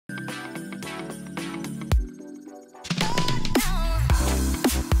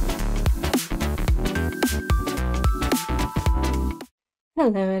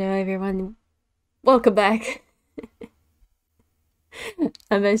Hello everyone. Welcome back.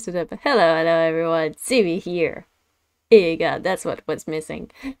 I messed it up. Hello everyone. See me here. Hey God, that's what was missing.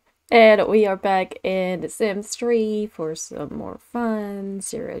 And we are back in The Sims 3 for some more fun,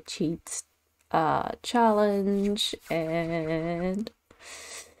 zero cheats challenge, and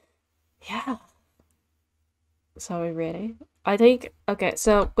yeah. So are we ready? I think okay,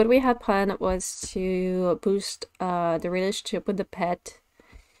 so what we had planned was to boost the relationship with the pet.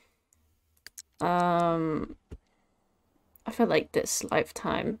 I felt like this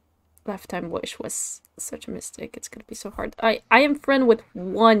lifetime wish was such a mistake. It's gonna be so hard. I am friend with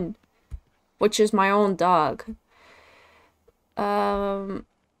one, which is my own dog. Um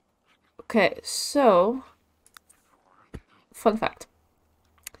okay, so fun fact.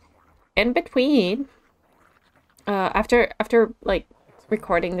 In between, after like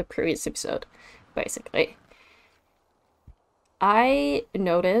recording the previous episode, basically, I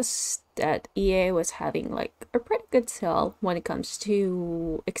noticed that EA was having like a pretty good sale when it comes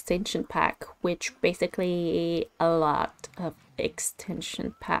to extension pack, which basically a lot of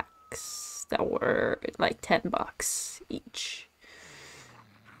extension packs that were like $10 each,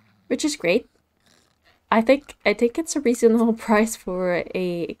 which is great. I think it's a reasonable price for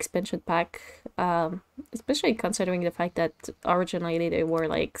a expansion pack, especially considering the fact that originally they were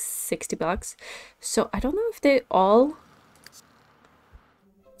like $60. So I don't know if they all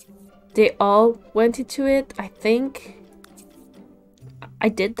went into it. I think I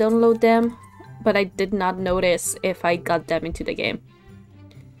did download them, but I did not notice if I got them into the game.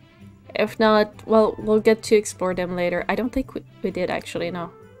 If not, well, we'll get to explore them later. I don't think we did actually,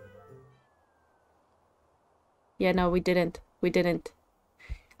 no. Yeah, no, we didn't. We didn't.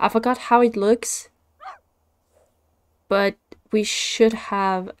 I forgot how it looks, but we should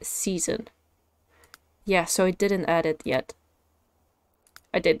have season. Yeah, so I didn't add it yet.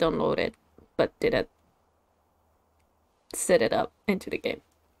 I did download it, but didn't set it up into the game.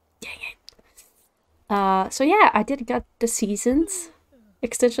 Dang it. So yeah, I did get the seasons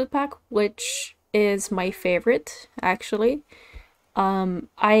extension pack, which is my favorite actually.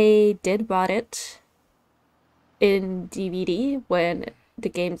 I did bought it in DVD when the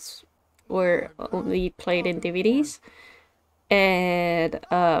games were only played in DVDs, and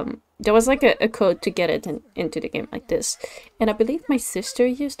there was like a code to get it into the game like this, and I believe my sister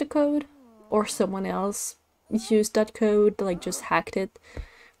used the code, or someone else used that code, like just hacked it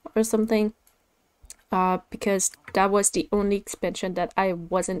or something. Because that was the only expansion that I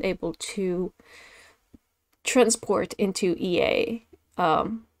wasn't able to transport into EA,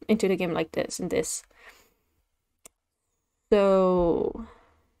 into the game like this and this. So,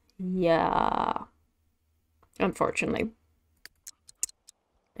 yeah, unfortunately.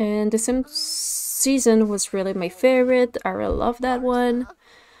 And The Sims season was really my favorite. I really love that one.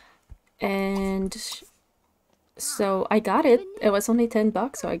 And so I got it. It was only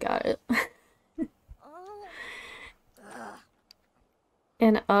 $10, so I got it.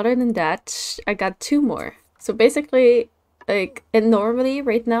 And other than that, I got two more. So basically, like, and normally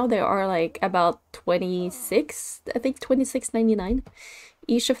right now they are like about 26, I think 26.99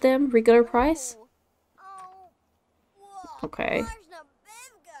 each of them, regular price. Okay.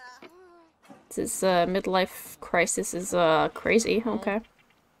 This midlife crisis is crazy. Okay.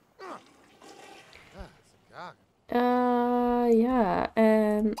 Yeah,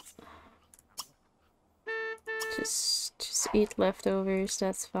 and just eat leftovers,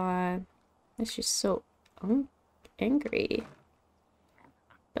 that's fine. It's just so angry.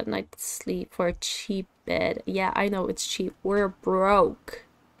 But night sleep for a cheap bed. Yeah, I know it's cheap. We're broke.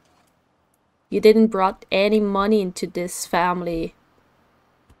 You didn't brought any money into this family.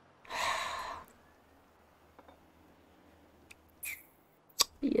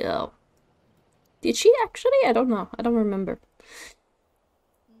 Yeah. Did she actually? I don't know. I don't remember.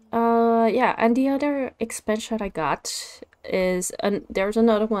 Yeah, and the other expansion I got is there's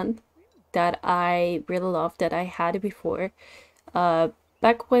another one that I really love that I had before.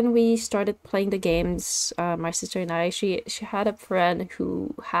 Back when we started playing the games, my sister and I, she had a friend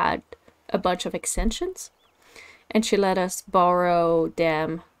who had a bunch of extensions, and she let us borrow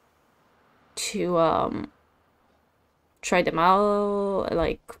them to try them out,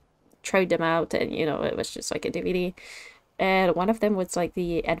 and it was just like a DVD. And one of them was like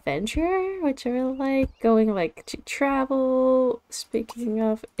the adventure, which I really like, going like to travel. Speaking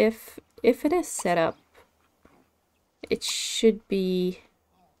of, if it is set up, it should be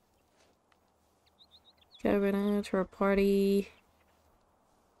cabinet or party,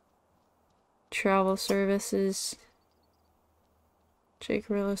 travel services, check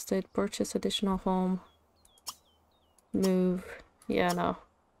real estate, purchase additional home, move. Yeah, no.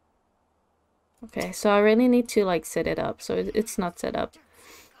 Okay, so I really need to like set it up, so it's not set up.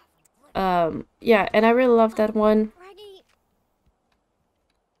 Yeah, and I really love that one.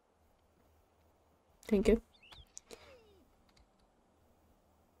 Thank you.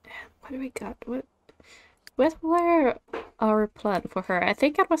 What do we got? What were our plan for her? I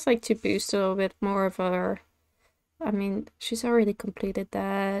think it was like to boost a little bit more of her. I mean, she's already completed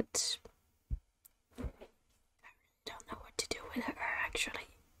that. I don't know what to do with her actually.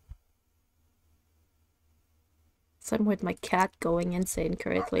 So I'm with my cat going insane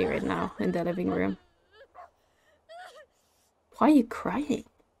currently right now in the living room. Why are you crying?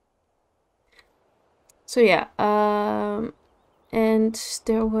 So yeah, and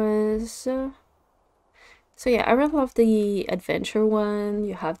there was so yeah, I really love the adventure one.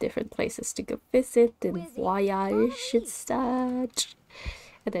 You have different places to go visit and voyage and such.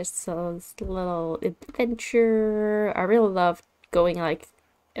 And there's this little adventure. I really love going like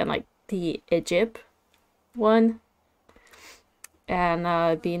in like the Egypt one.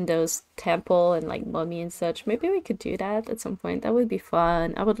 And being those temple and like mummy and such. Maybe we could do that at some point. That would be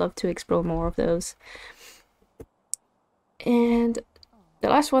fun. I would love to explore more of those. And the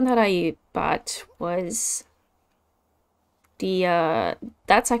last one that I bought was the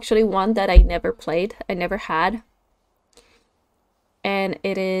that's actually one that I never played. I never had. And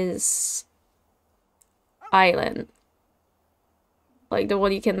it is Island. Like the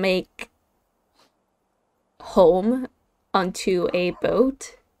one you can make home onto a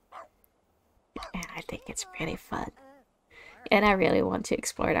boat. And I think it's pretty fun. And I really want to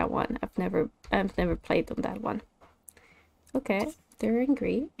explore that one. I've never played on that one. Okay, they're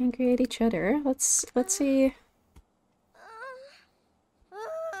angry at each other. Let's see.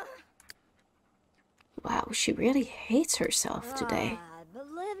 Wow, she really hates herself today.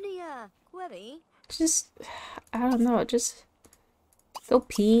 Just, I don't know, just go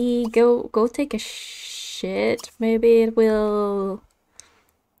pee, go take a shit. Maybe it will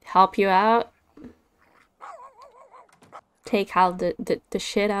help you out. Take out the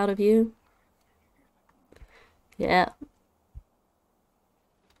shit out of you. Yeah.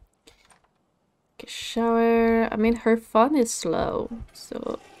 Take a shower. I mean, her fun is slow,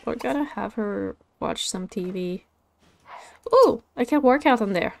 so we're gonna have her watch some TV. Ooh, I can work out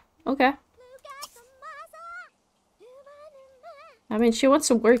on there. Okay. I mean, she wants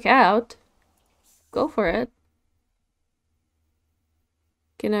to work out. Go for it.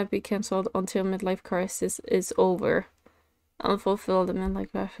 Cannot be cancelled until midlife crisis is over. Unfulfilled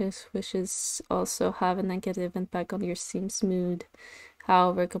midlife crisis wishes also have a negative impact on your seam's mood.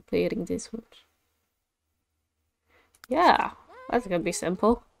 However, completing this one. Yeah, that's gonna be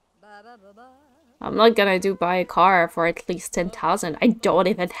simple. I'm not gonna buy a car for at least 10,000. I don't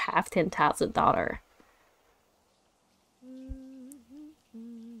even have $10,000.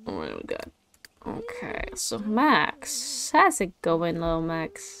 Oh my god. Okay, so Max. How's it going, little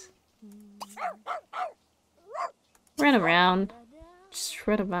Max? Run around. Just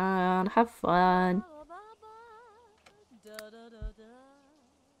run around. Have fun.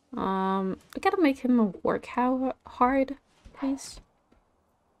 I gotta make him work hard, please.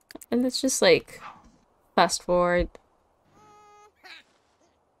 And let's just like fast forward.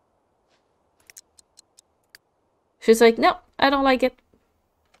 She's like, no, I don't like it.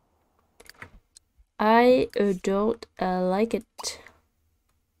 I don't like it.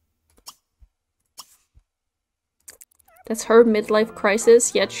 That's her midlife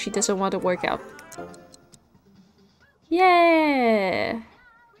crisis, yet she doesn't want to work out. Yeah!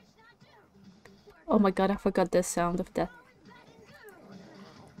 Oh my god, I forgot the sound of death.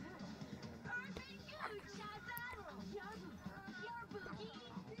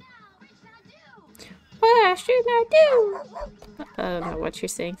 What should I do? I don't know what you're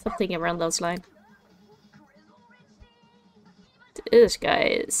saying. Something around those lines. This guy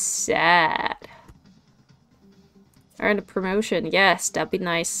is sad. Earn a promotion. Yes, that'd be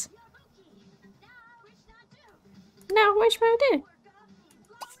nice. Now, what should I do?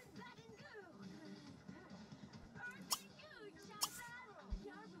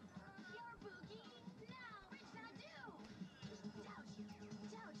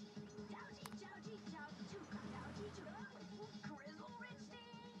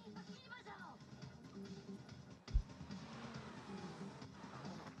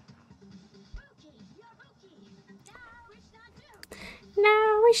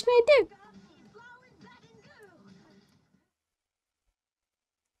 Now, what should I do?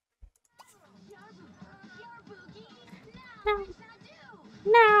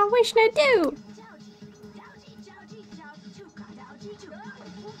 Now, what should I do?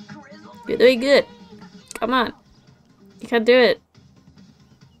 You're doing good. Come on. You can do it.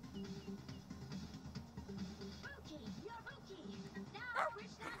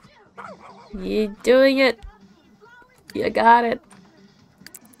 You doing it. You got it.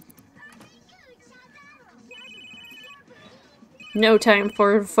 No time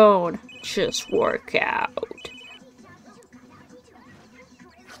for a phone. Just work out.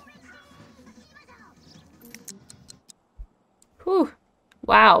 Whew.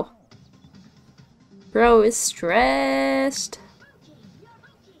 Wow. Bro is stressed.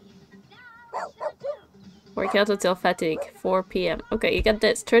 Work out until fatigue. 4 p.m. Okay, you got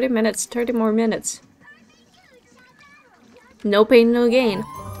this. 30 minutes. 30 more minutes. No pain, no gain.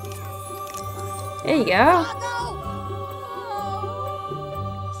 There you go.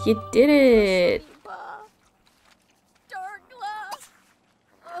 You did it.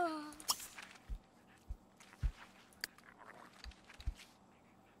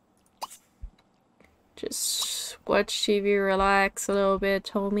 Just watch TV, relax a little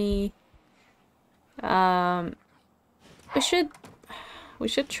bit, homie. We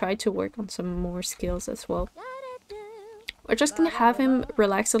should try to work on some more skills as well. We're just gonna have him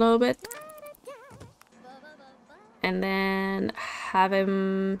relax a little bit. And then have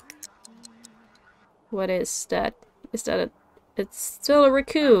him... What is that? Is that a... It's still a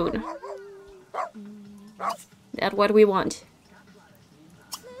raccoon. That's what we want.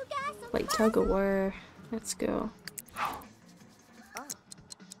 Like tug of war. Let's go.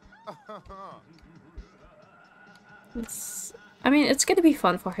 I mean, it's gonna be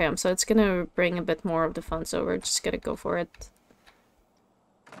fun for him, so it's gonna bring a bit more of the fun, so we're just gonna go for it.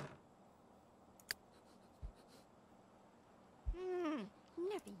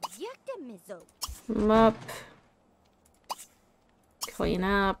 Mop. Clean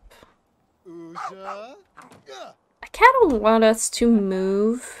up. I kind of want us to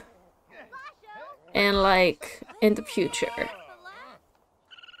move and like in the future.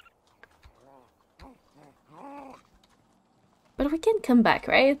 But we can come back,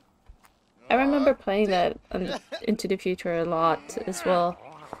 right? I remember playing that Into the Future a lot as well.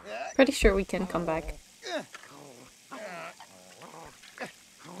 Pretty sure we can come back.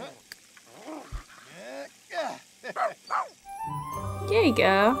 There you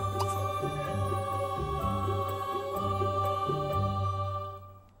go.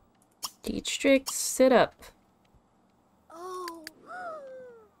 Teach tricks, sit up.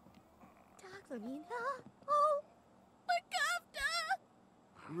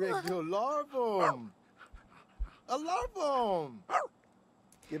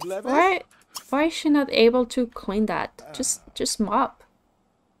 Why is she not able to clean that? Just mop.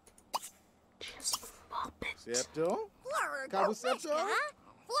 Just mop it.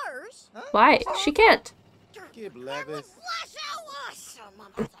 Why? She can't.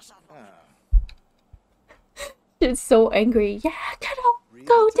 She's so angry. Yeah, I cannot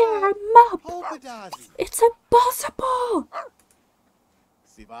go there and mop. It's impossible.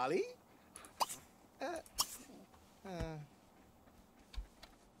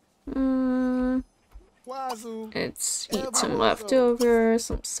 Let's eat some leftovers,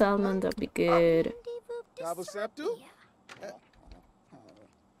 some salmon, that'd be good.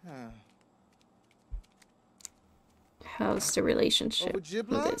 How's the relationship with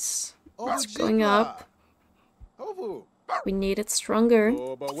this? It's going up. We need it stronger.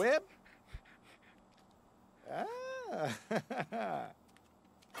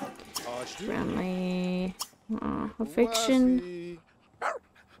 Friendly. Affection.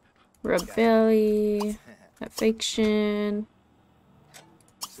 Rub belly. Affection.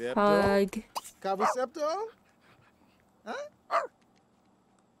 Hug.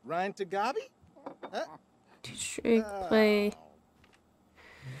 Trick play.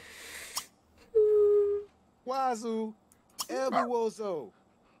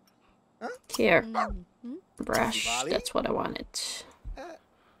 Here. Brush. That's what I wanted.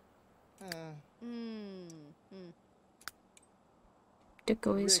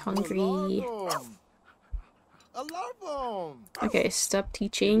 Dicko is hungry. Okay, stop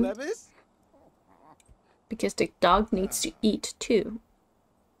teaching. Because the dog needs to eat too.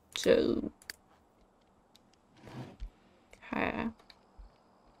 So...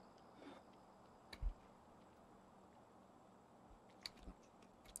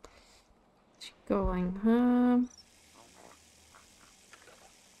 Going home.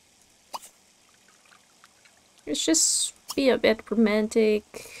 Let's just be a bit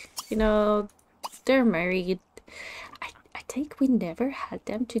romantic. You know, they're married. I think we never had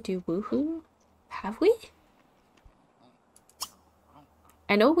them to do woohoo. Have we?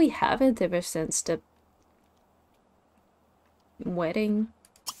 I know we haven't ever since the wedding.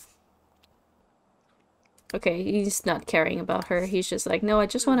 Okay, he's not caring about her. He's just like, no, I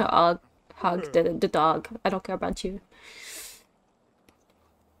just want to hug the dog. I don't care about you.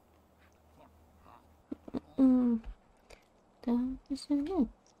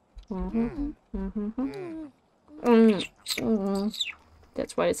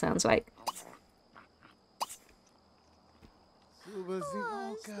 That's what it sounds like.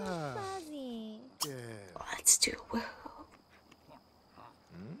 Let's do woohoo.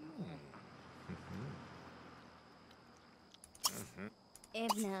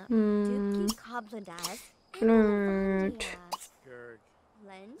 Flirt.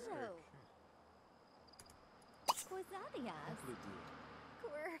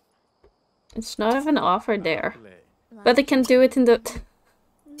 It's not even offered there. But they can do it in the...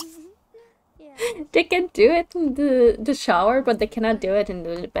 They can do it in the shower, but they cannot do it in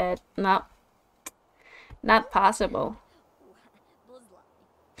the bed. Not possible.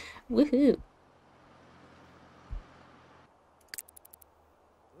 Woohoo.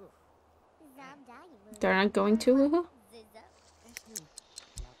 They're not going to woohoo?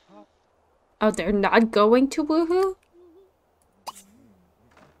 Oh, they're not going to woohoo?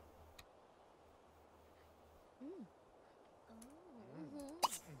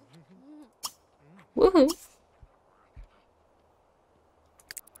 Woohoo.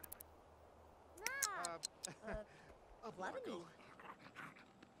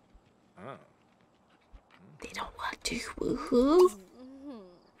 They don't want to woohoo?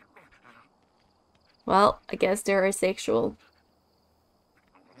 Well, I guess they're asexual.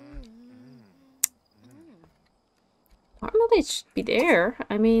 Normally it should be there.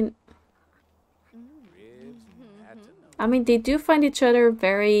 I mean, they do find each other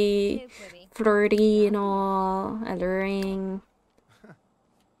very flirty and all, alluring.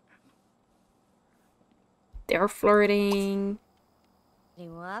 They're flirting.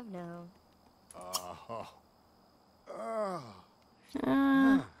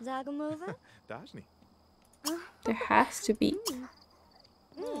 There has to be.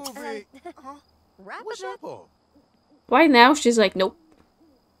 Why now? She's like, nope.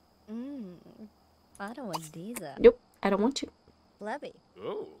 Nope, I don't want you.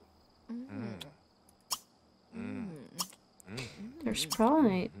 There's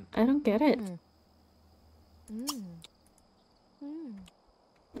probably... I don't get it.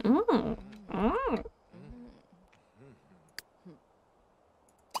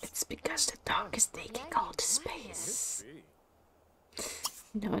 It's because the dog is taking all the space.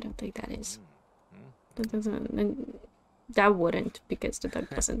 No, I don't think that is. That doesn't... That wouldn't, because the dog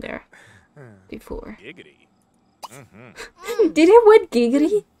wasn't there before. Did he win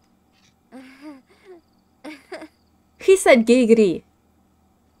giggity? He said giggity.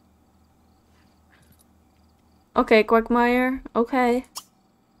 Okay, Quagmire. Okay.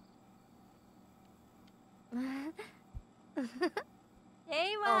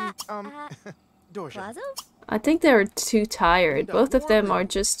 I think they're too tired. Both of them are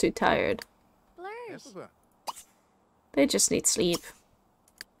just too tired. They just need sleep.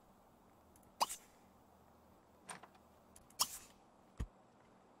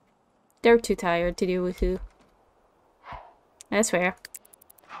 They're too tired to do woohoo. That's fair.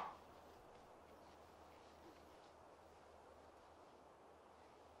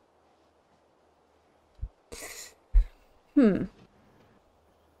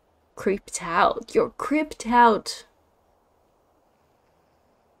 Creeped out. You're creeped out.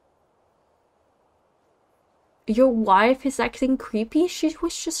 Your wife is acting creepy? She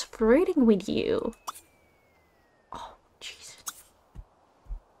was just flirting with you. Oh, Jesus.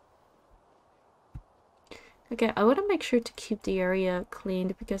 Okay, I want to make sure to keep the area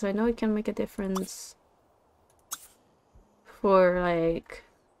cleaned because I know it can make a difference for, like,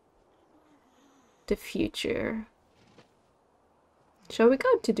 the future. Shall we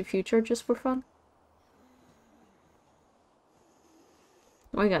go to the future just for fun?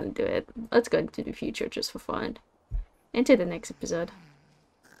 We're gonna do it. Let's go into the future just for fun. Into the next episode.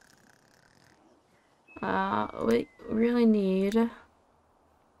 We really need...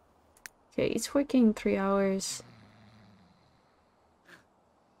 Okay, it's working 3 hours.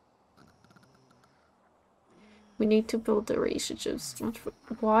 We need to build the relationships.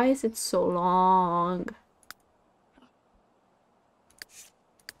 Why is it so long?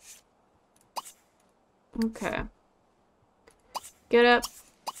 Okay. Get up.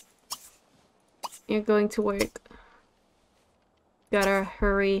 You're going to work. Gotta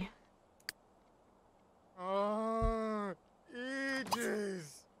hurry.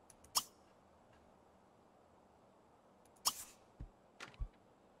 Ages.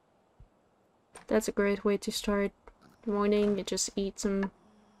 That's a great way to start the morning. You just eat some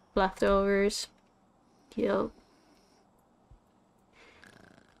leftovers. Kill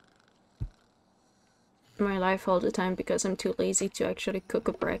my life all the time because I'm too lazy to actually cook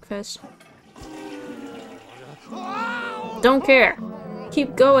a breakfast. Don't care.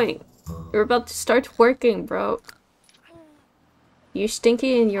 Keep going. You're about to start working, bro. You're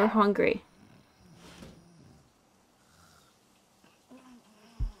stinky and you're hungry.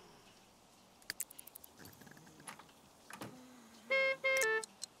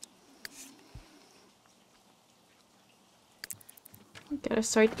 Gotta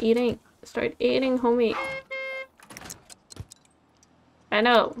start eating. Start eating, homie. I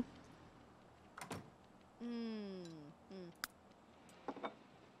know.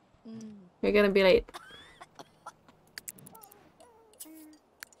 You're gonna be late.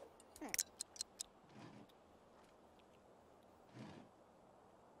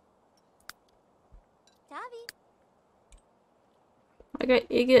 Okay,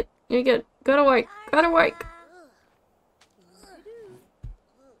 you get. Go to work. Go to work.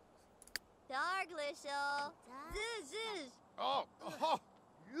 Oh, oh,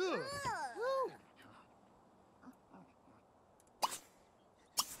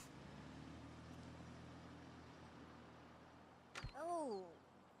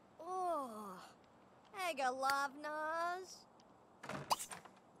 yeah.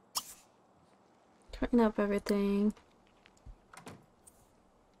 Turn up everything.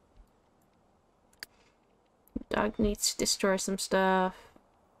 Dog needs to destroy some stuff.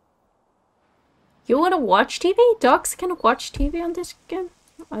 You wanna watch TV? Dogs can watch TV on this game?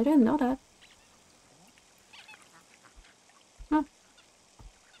 I didn't know that. Huh.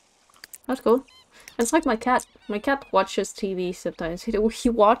 That's cool. It's like my cat. My cat watches TV sometimes. He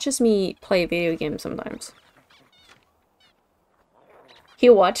watches me play video games sometimes. He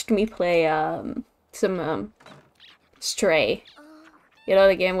watched me play some Stray. You know,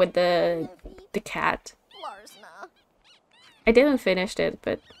 the game with the cat. I didn't finish it,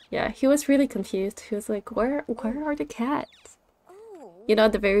 but yeah, he was really confused. He was like, where are the cats? You know,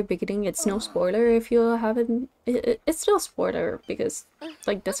 at the very beginning, it's no spoiler if you haven't... It's no spoiler because,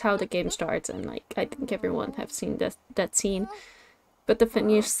 like, that's how the game starts, and, like, I think everyone have seen that scene. But the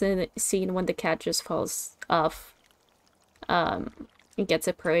finished scene when the cat just falls off, and gets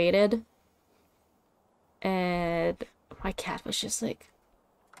separated, and my cat was just like...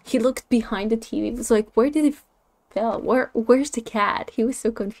 He looked behind the TV, he was like, where did it fell? Where's the cat? He was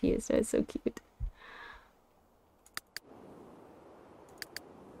so confused. It was so cute.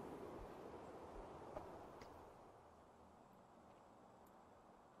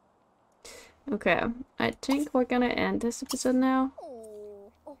 Okay, I think we're gonna end this episode now.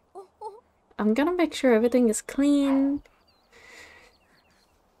 I'm gonna make sure everything is clean.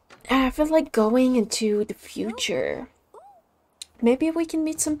 I feel like going into the future. Maybe we can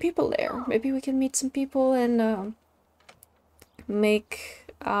meet some people there. Maybe we can meet some people and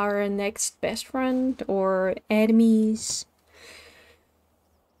make our next best friend or enemies.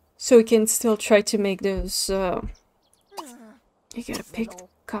 So we can still try to make those, You gotta pick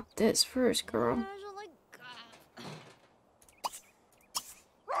up this first, girl.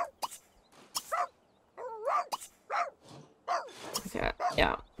 Okay,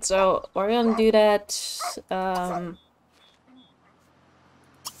 yeah. So we're gonna do that.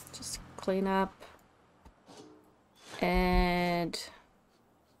 Just clean up. And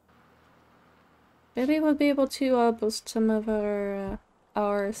maybe we'll be able to boost some of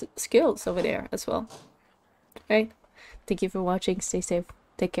our skills over there as well. Right? Thank you for watching. Stay safe.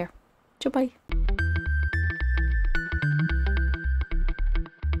 Take care. Bye.